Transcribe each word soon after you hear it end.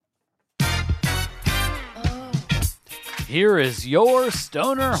Here is your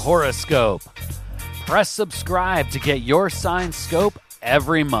Stoner Horoscope. Press subscribe to get your sign scope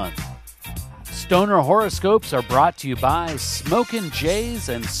every month. Stoner Horoscopes are brought to you by Smokin' Jays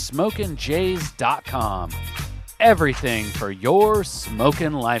and SmokinJays.com. Everything for your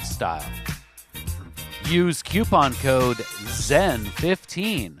smokin' lifestyle. Use coupon code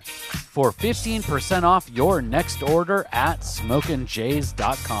ZEN15 for 15% off your next order at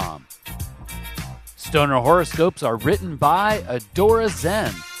SmokinJays.com. Stoner Horoscopes are written by Adora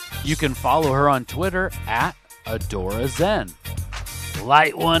Zen. You can follow her on Twitter at Adora Zen.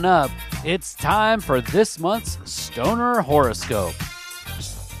 Light one up. It's time for this month's Stoner Horoscope.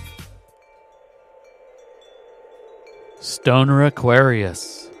 Stoner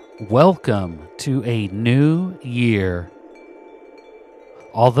Aquarius, welcome to a new year.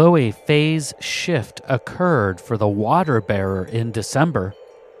 Although a phase shift occurred for the water bearer in December,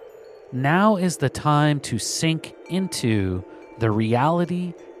 now is the time to sink into the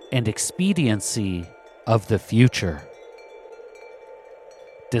reality and expediency of the future.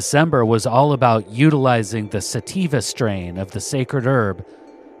 December was all about utilizing the sativa strain of the sacred herb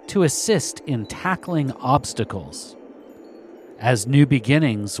to assist in tackling obstacles, as new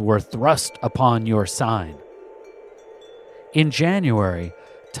beginnings were thrust upon your sign. In January,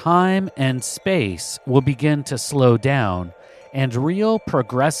 time and space will begin to slow down, and real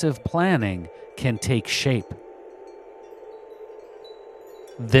progressive planning can take shape.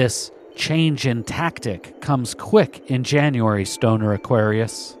 This change in tactic comes quick in January, Stoner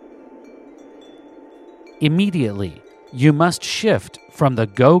Aquarius. Immediately, you must shift from the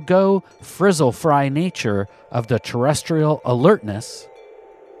go-go, frizzle-fry nature of the terrestrial alertness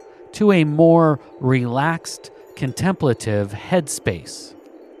to a more relaxed, contemplative headspace.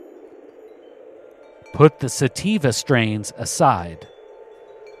 Put the sativa strains aside.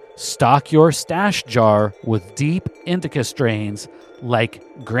 Stock your stash jar with deep indica strains like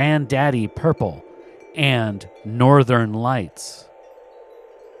Granddaddy Purple and Northern Lights.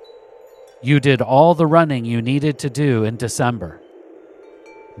 You did all the running you needed to do in December.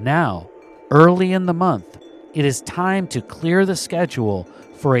 Now, early in the month, it is time to clear the schedule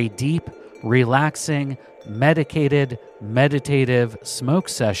for a deep, relaxing, meditative smoke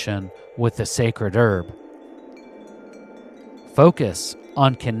session with the sacred herb. Focus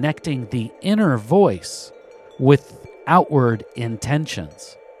on connecting the inner voice with outward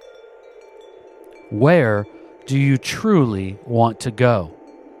intentions. Where do you truly want to go?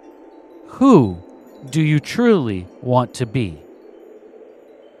 Who do you truly want to be?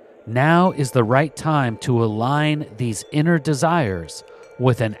 Now is the right time to align these inner desires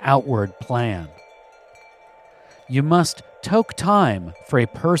with an outward plan. You must take time for a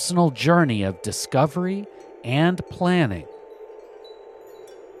personal journey of discovery and planning.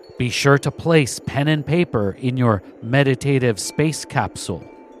 Be sure to place pen and paper in your meditative space capsule.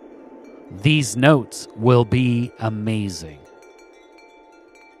 These notes will be amazing.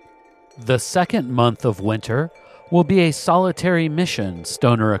 The second month of winter will be a solitary mission,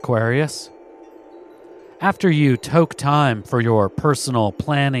 Stoner Aquarius. After you take time for your personal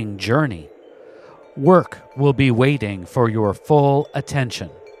planning journey, work will be waiting for your full attention.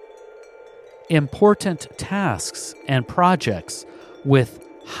 Important tasks and projects with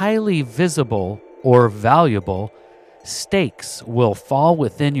highly visible or valuable stakes will fall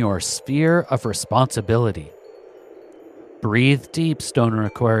within your sphere of responsibility. Breathe deep, Stoner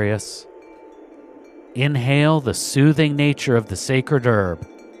Aquarius. Inhale the soothing nature of the sacred herb.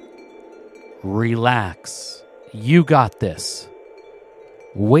 Relax. You got this.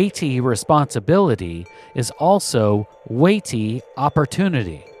 Weighty responsibility is also weighty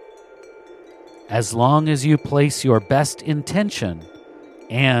opportunity. As long as you place your best intention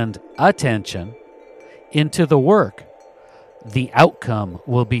and attention into the work, the outcome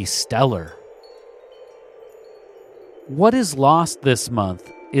will be stellar. What is lost this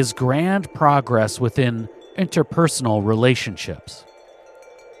month is grand progress within interpersonal relationships.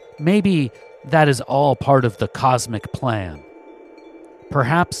 Maybe that is all part of the cosmic plan.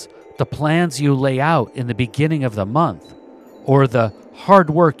 Perhaps the plans you lay out in the beginning of the month, or the hard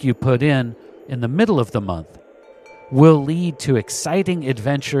work you put in the middle of the month, will lead to exciting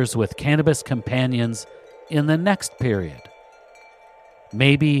adventures with cannabis companions in the next period.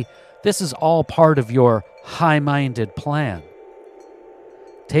 Maybe this is all part of your high-minded plan.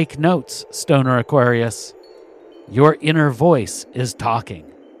 Take notes, Stoner Aquarius. Your inner voice is talking.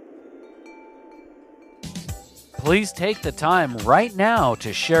 Please take the time right now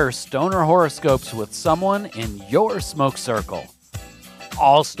to share Stoner Horoscopes with someone in your smoke circle.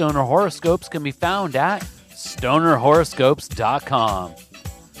 All Stoner Horoscopes can be found at StonerHoroscopes.com.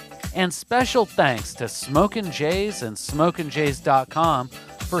 And special thanks to Smokin' Jays and SmokinJays.com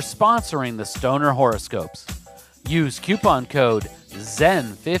for sponsoring the Stoner Horoscopes. Use coupon code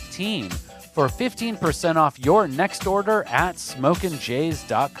ZEN15 for 15% off your next order at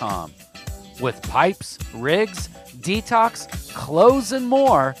SmokinJays.com. With pipes, rigs, detox, clothes, and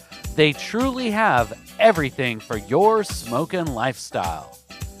more, they truly have everything for your smokin' lifestyle.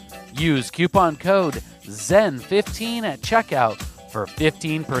 Use coupon code ZEN15 at checkout for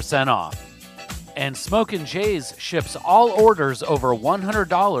 15% off. And Smokin' Jays ships all orders over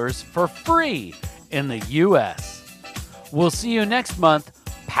 $100 for free in the U.S. We'll see you next month,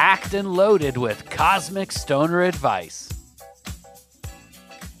 packed and loaded with cosmic stoner advice.